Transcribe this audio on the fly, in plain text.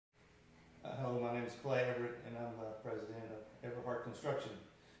name is Clay Everett, and I'm the president of Everhart Construction.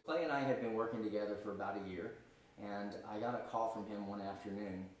 Clay and I had been working together for about a year, and I got a call from him one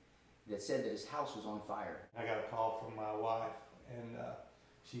afternoon that said that his house was on fire. I got a call from my wife, and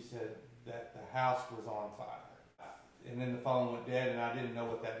she said that the house was on fire. And then the phone went dead, and I didn't know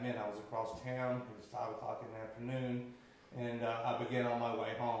what that meant. I was across town. It was 5 o'clock in the afternoon, and I began on my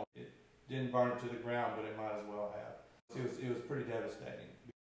way home. It didn't burn to the ground, but it might as well have. It was pretty devastating.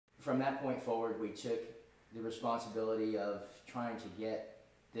 From that point forward, we took the responsibility of trying to get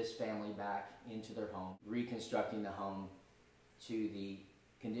this family back into their home, reconstructing the home to the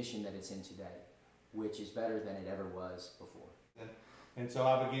condition that it's in today, which is better than it ever was before. And so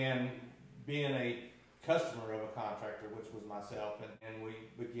I began being a customer of a contractor, which was myself, and we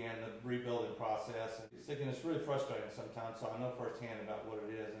began the rebuilding process. And it's really frustrating sometimes, so I know firsthand about what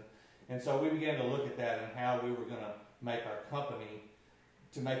it is. And so we began to look at that and how we were going to make our company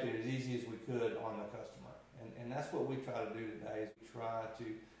to make it as easy as we could on the customer. And that's what we try to do today, is we try to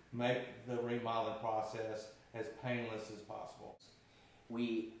make the remodeling process as painless as possible.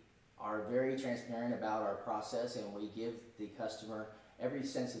 We are very transparent about our process, and we give the customer every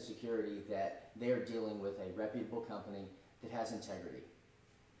sense of security that they're dealing with a reputable company that has integrity.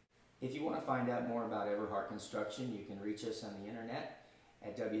 If you want to find out more about Everhart Construction, you can reach us on the internet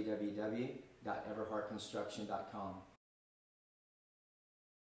at www.everhartconstruction.com.